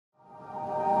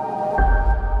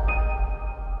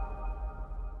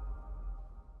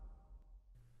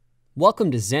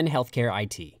Welcome to Zen Healthcare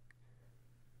IT.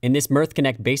 In this Mirth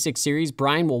Connect Basics series,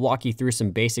 Brian will walk you through some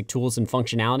basic tools and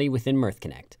functionality within Mirth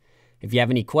Connect. If you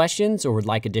have any questions or would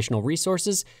like additional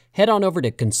resources, head on over to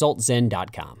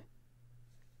consultzen.com.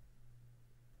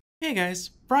 Hey guys,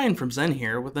 Brian from Zen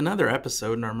here with another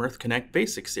episode in our Mirth Connect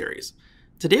Basics series.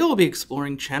 Today we'll be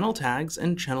exploring channel tags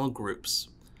and channel groups.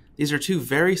 These are two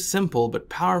very simple but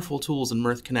powerful tools in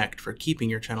Mirth Connect for keeping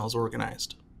your channels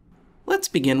organized. Let's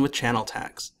begin with channel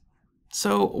tags.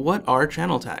 So, what are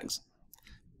channel tags?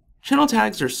 Channel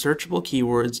tags are searchable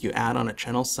keywords you add on a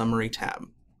channel summary tab.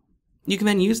 You can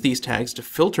then use these tags to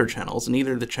filter channels in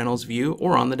either the channels view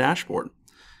or on the dashboard.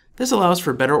 This allows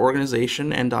for better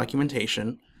organization and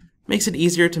documentation, makes it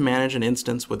easier to manage an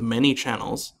instance with many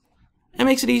channels, and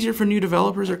makes it easier for new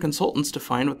developers or consultants to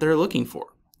find what they're looking for.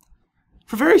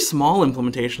 For very small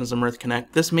implementations of Mirth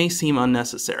Connect, this may seem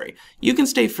unnecessary. You can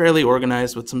stay fairly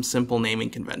organized with some simple naming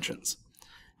conventions.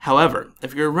 However,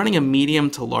 if you're running a medium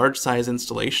to large size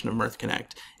installation of Mirth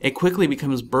Connect, it quickly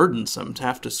becomes burdensome to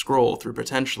have to scroll through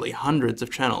potentially hundreds of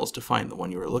channels to find the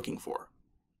one you are looking for.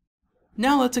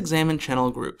 Now let's examine channel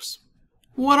groups.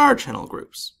 What are channel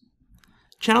groups?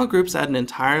 Channel groups add an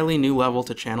entirely new level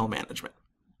to channel management.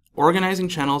 Organizing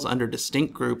channels under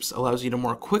distinct groups allows you to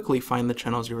more quickly find the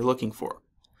channels you are looking for.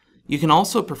 You can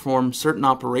also perform certain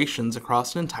operations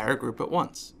across an entire group at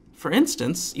once. For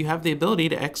instance, you have the ability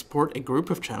to export a group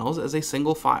of channels as a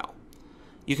single file.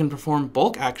 You can perform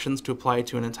bulk actions to apply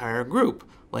to an entire group,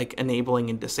 like enabling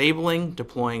and disabling,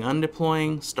 deploying,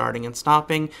 undeploying, starting and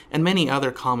stopping, and many other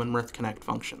common Mirth Connect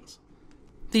functions.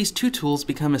 These two tools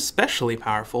become especially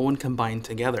powerful when combined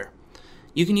together.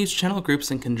 You can use channel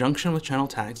groups in conjunction with channel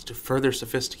tags to further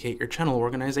sophisticate your channel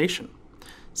organization.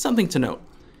 Something to note,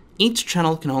 each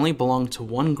channel can only belong to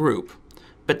one group,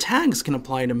 but tags can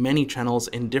apply to many channels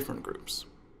in different groups.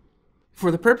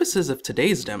 For the purposes of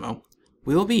today's demo,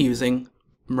 we will be using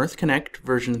Mirth Connect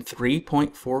version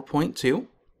 3.4.2,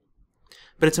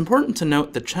 but it's important to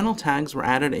note that channel tags were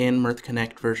added in Mirth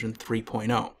Connect version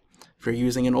 3.0. If you're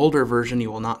using an older version,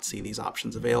 you will not see these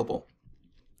options available.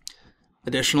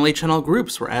 Additionally, channel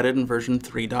groups were added in version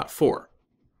 3.4.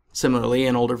 Similarly,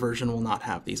 an older version will not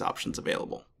have these options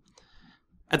available.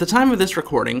 At the time of this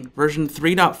recording, version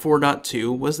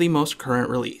 3.4.2 was the most current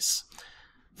release.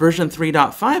 Version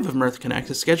 3.5 of Mirth Connect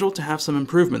is scheduled to have some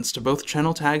improvements to both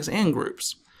channel tags and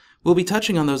groups. We'll be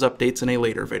touching on those updates in a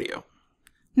later video.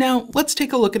 Now, let's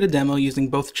take a look at a demo using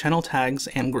both channel tags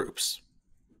and groups.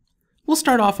 We'll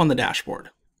start off on the dashboard.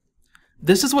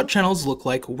 This is what channels look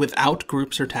like without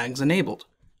groups or tags enabled.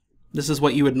 This is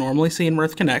what you would normally see in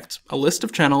Mirth Connect, a list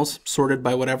of channels sorted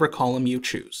by whatever column you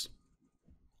choose.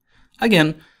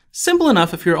 Again, simple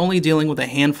enough if you're only dealing with a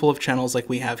handful of channels like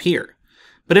we have here.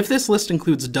 But if this list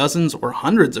includes dozens or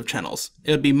hundreds of channels, it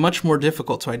would be much more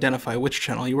difficult to identify which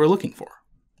channel you are looking for.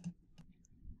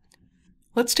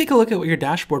 Let's take a look at what your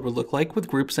dashboard would look like with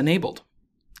groups enabled.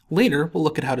 Later, we'll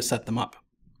look at how to set them up.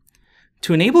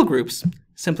 To enable groups,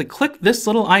 simply click this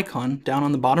little icon down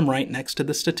on the bottom right next to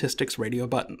the statistics radio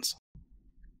buttons.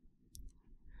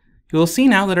 You will see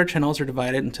now that our channels are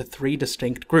divided into three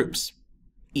distinct groups: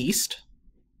 East,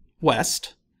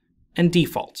 West, and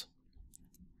Default.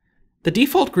 The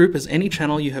default group is any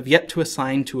channel you have yet to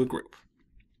assign to a group.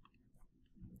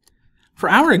 For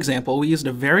our example, we used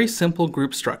a very simple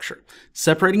group structure,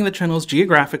 separating the channels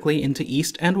geographically into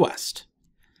East and West.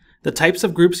 The types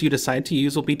of groups you decide to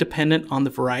use will be dependent on the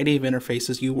variety of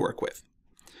interfaces you work with.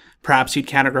 Perhaps you'd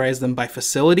categorize them by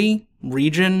facility,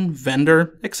 region,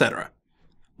 vendor, etc.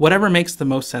 Whatever makes the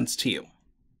most sense to you.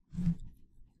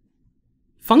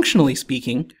 Functionally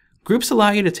speaking, groups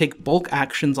allow you to take bulk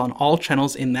actions on all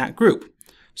channels in that group.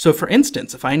 So for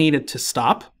instance, if I needed to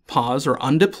stop, pause, or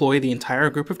undeploy the entire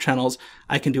group of channels,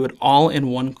 I can do it all in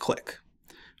one click.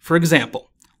 For example,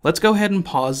 let's go ahead and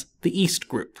pause the East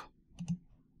group.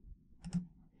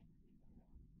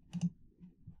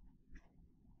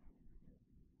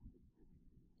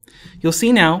 You'll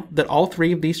see now that all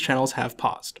three of these channels have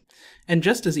paused. And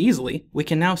just as easily, we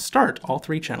can now start all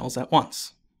three channels at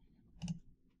once.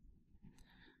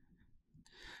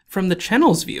 From the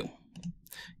channels view,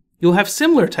 you'll have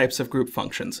similar types of group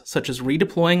functions, such as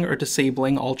redeploying or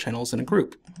disabling all channels in a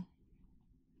group.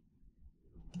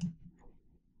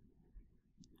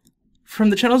 From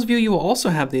the channels view, you will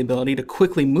also have the ability to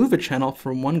quickly move a channel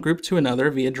from one group to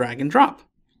another via drag and drop.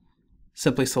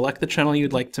 Simply select the channel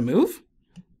you'd like to move,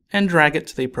 and drag it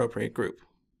to the appropriate group.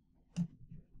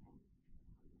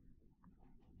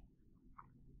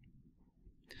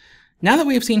 Now that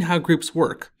we have seen how groups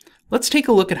work, let's take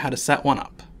a look at how to set one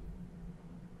up.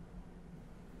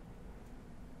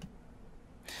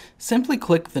 Simply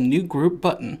click the New Group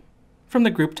button from the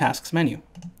Group Tasks menu.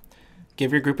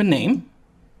 Give your group a name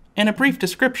and a brief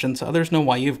description so others know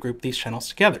why you've grouped these channels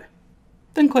together.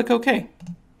 Then click OK.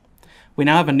 We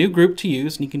now have a new group to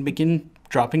use, and you can begin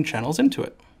dropping channels into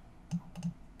it.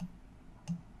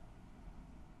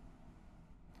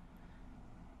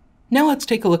 Now let's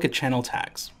take a look at channel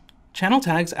tags. Channel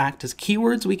tags act as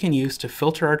keywords we can use to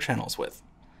filter our channels with.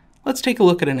 Let's take a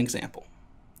look at an example.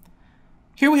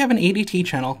 Here we have an ADT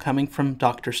channel coming from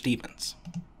Dr. Stevens.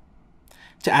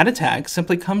 To add a tag,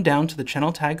 simply come down to the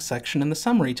Channel Tags section in the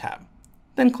Summary tab,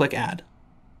 then click Add.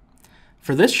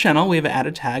 For this channel, we have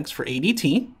added tags for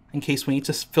ADT, in case we need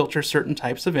to filter certain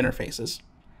types of interfaces,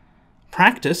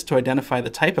 Practice to identify the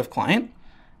type of client,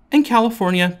 and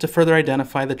California to further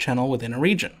identify the channel within a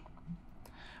region.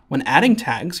 When adding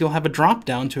tags, you'll have a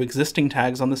drop-down to existing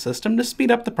tags on the system to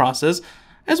speed up the process,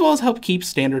 as well as help keep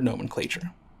standard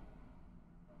nomenclature.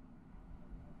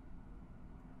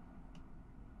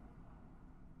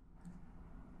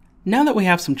 Now that we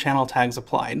have some channel tags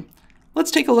applied,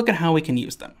 let's take a look at how we can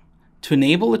use them. To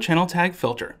enable the channel tag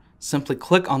filter, simply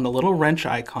click on the little wrench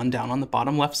icon down on the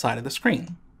bottom left side of the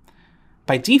screen.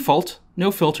 By default,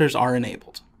 no filters are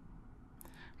enabled.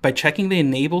 By checking the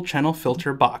Enable Channel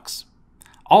Filter box,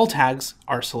 all tags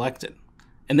are selected.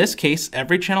 In this case,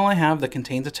 every channel I have that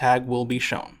contains a tag will be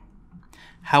shown.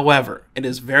 However, it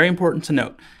is very important to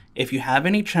note, if you have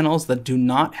any channels that do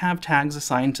not have tags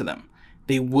assigned to them,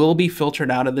 they will be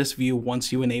filtered out of this view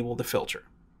once you enable the filter.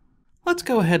 Let's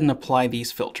go ahead and apply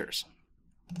these filters.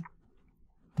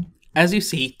 As you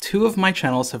see, 2 of my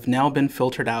channels have now been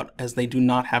filtered out as they do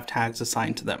not have tags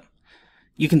assigned to them.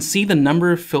 You can see the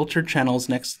number of filtered channels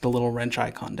next to the little wrench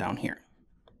icon down here.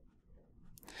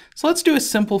 So let's do a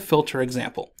simple filter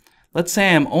example. Let's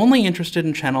say I'm only interested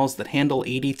in channels that handle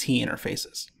ADT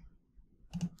interfaces.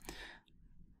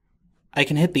 I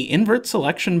can hit the Invert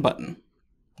Selection button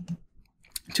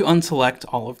to unselect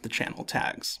all of the channel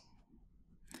tags.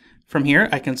 From here,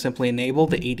 I can simply enable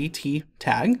the ADT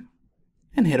tag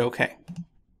and hit OK.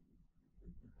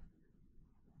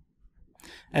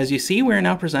 As you see, we are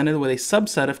now presented with a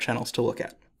subset of channels to look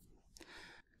at.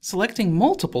 Selecting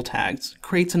multiple tags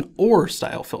creates an OR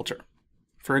style filter.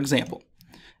 For example,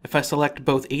 if I select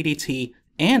both ADT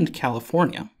and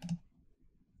California,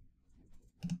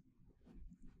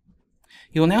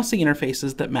 you will now see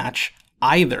interfaces that match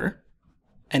either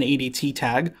an ADT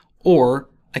tag or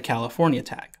a California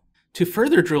tag. To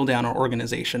further drill down our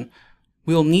organization,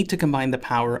 we will need to combine the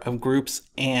power of groups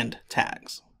and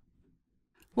tags.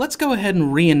 Let's go ahead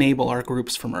and re-enable our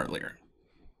groups from earlier.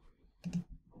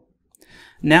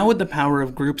 Now with the power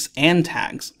of groups and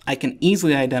tags, I can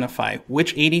easily identify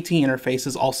which ADT interface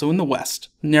is also in the West,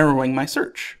 narrowing my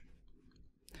search.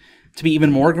 To be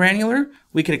even more granular,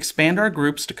 we could expand our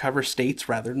groups to cover states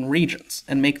rather than regions,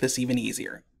 and make this even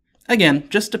easier. Again,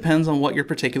 just depends on what your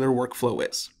particular workflow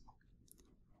is.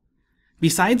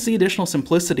 Besides the additional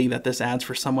simplicity that this adds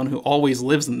for someone who always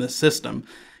lives in this system,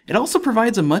 it also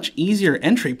provides a much easier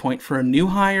entry point for a new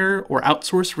hire or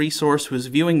outsourced resource who is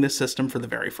viewing this system for the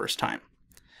very first time.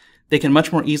 They can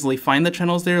much more easily find the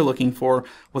channels they are looking for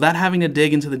without having to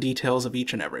dig into the details of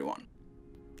each and every one.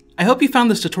 I hope you found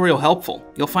this tutorial helpful.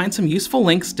 You'll find some useful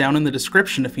links down in the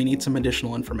description if you need some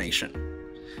additional information.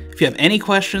 If you have any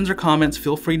questions or comments,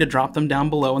 feel free to drop them down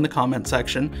below in the comment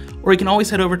section, or you can always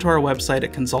head over to our website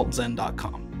at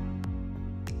consultzen.com.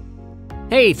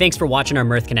 Hey, thanks for watching our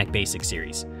Mirth Connect Basics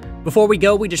series. Before we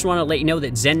go, we just want to let you know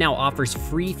that Zen now offers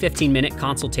free 15-minute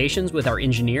consultations with our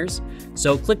engineers,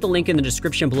 so click the link in the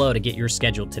description below to get yours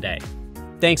scheduled today.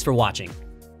 Thanks for watching.